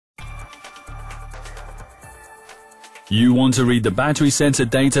You want to read the battery sensor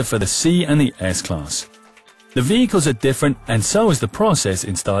data for the C and the S class. The vehicles are different, and so is the process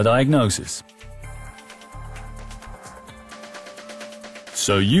in Star Diagnosis.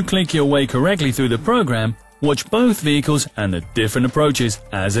 So you click your way correctly through the program, watch both vehicles and the different approaches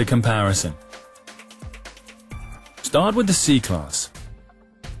as a comparison. Start with the C class.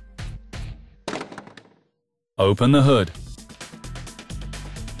 Open the hood.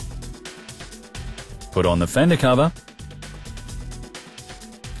 Put on the fender cover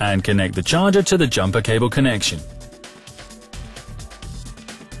and connect the charger to the jumper cable connection.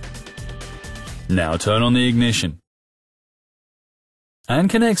 Now turn on the ignition and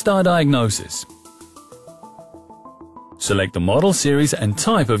connect Star Diagnosis. Select the model, series and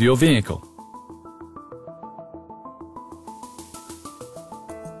type of your vehicle.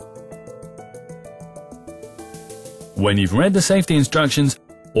 When you've read the safety instructions,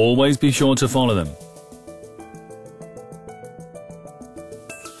 always be sure to follow them.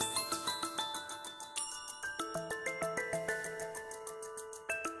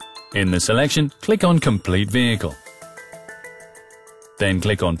 In the selection, click on Complete Vehicle. Then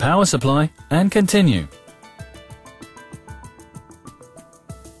click on Power Supply and Continue.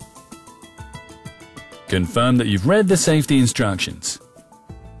 Confirm that you've read the safety instructions.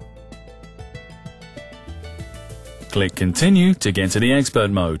 Click Continue to get to the Expert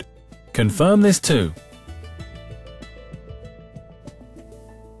mode. Confirm this too.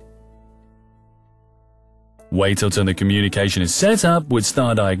 Wait till the communication is set up with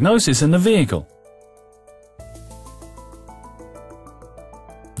Star Diagnosis in the vehicle.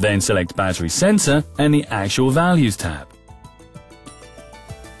 Then select Battery Sensor and the Actual Values tab.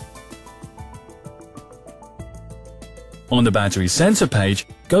 On the Battery Sensor page,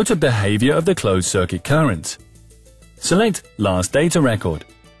 go to Behavior of the Closed Circuit Current. Select Last Data Record,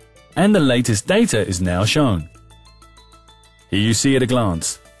 and the latest data is now shown. Here you see at a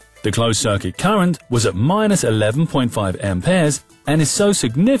glance. The closed circuit current was at minus 11.5 amperes and is so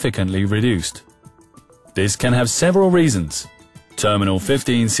significantly reduced. This can have several reasons. Terminal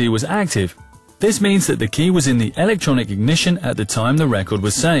 15C was active. This means that the key was in the electronic ignition at the time the record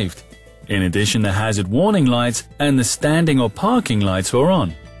was saved. In addition, the hazard warning lights and the standing or parking lights were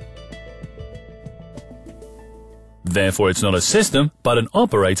on. Therefore, it's not a system, but an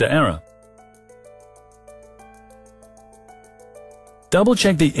operator error.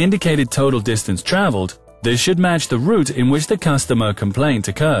 Double-check the indicated total distance traveled. This should match the route in which the customer complaint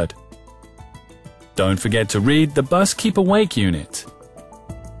occurred. Don't forget to read the bus keep awake unit.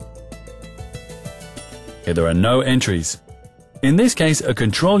 Here there are no entries. In this case, a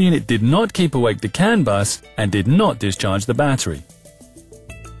control unit did not keep awake the CAN bus and did not discharge the battery.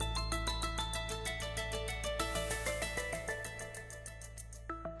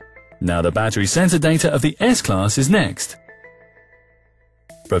 Now the battery sensor data of the S-Class is next.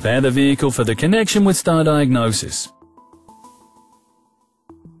 Prepare the vehicle for the connection with Star Diagnosis.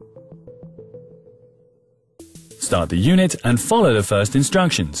 Start the unit and follow the first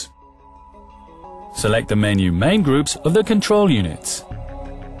instructions. Select the menu Main Groups of the control units.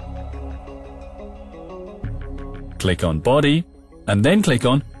 Click on Body and then click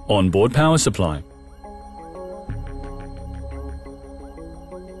on Onboard Power Supply.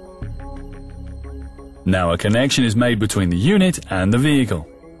 Now a connection is made between the unit and the vehicle.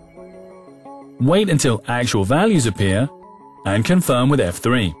 Wait until actual values appear and confirm with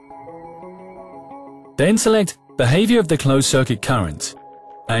F3. Then select Behavior of the Closed Circuit Current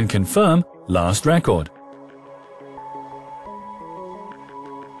and confirm Last Record.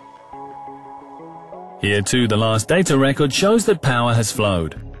 Here too, the last data record shows that power has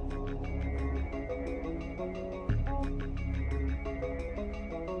flowed.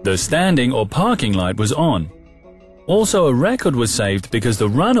 The standing or parking light was on. Also, a record was saved because the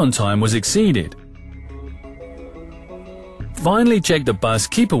run-on time was exceeded. Finally, check the bus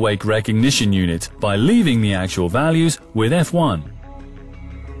keep awake recognition unit by leaving the actual values with F1.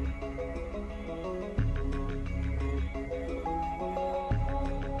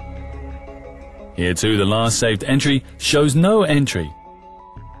 Here too, the last saved entry shows no entry.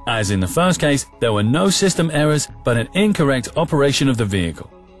 As in the first case, there were no system errors but an incorrect operation of the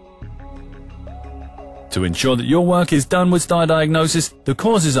vehicle. To ensure that your work is done with Star Diagnosis, the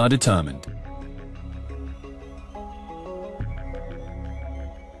causes are determined.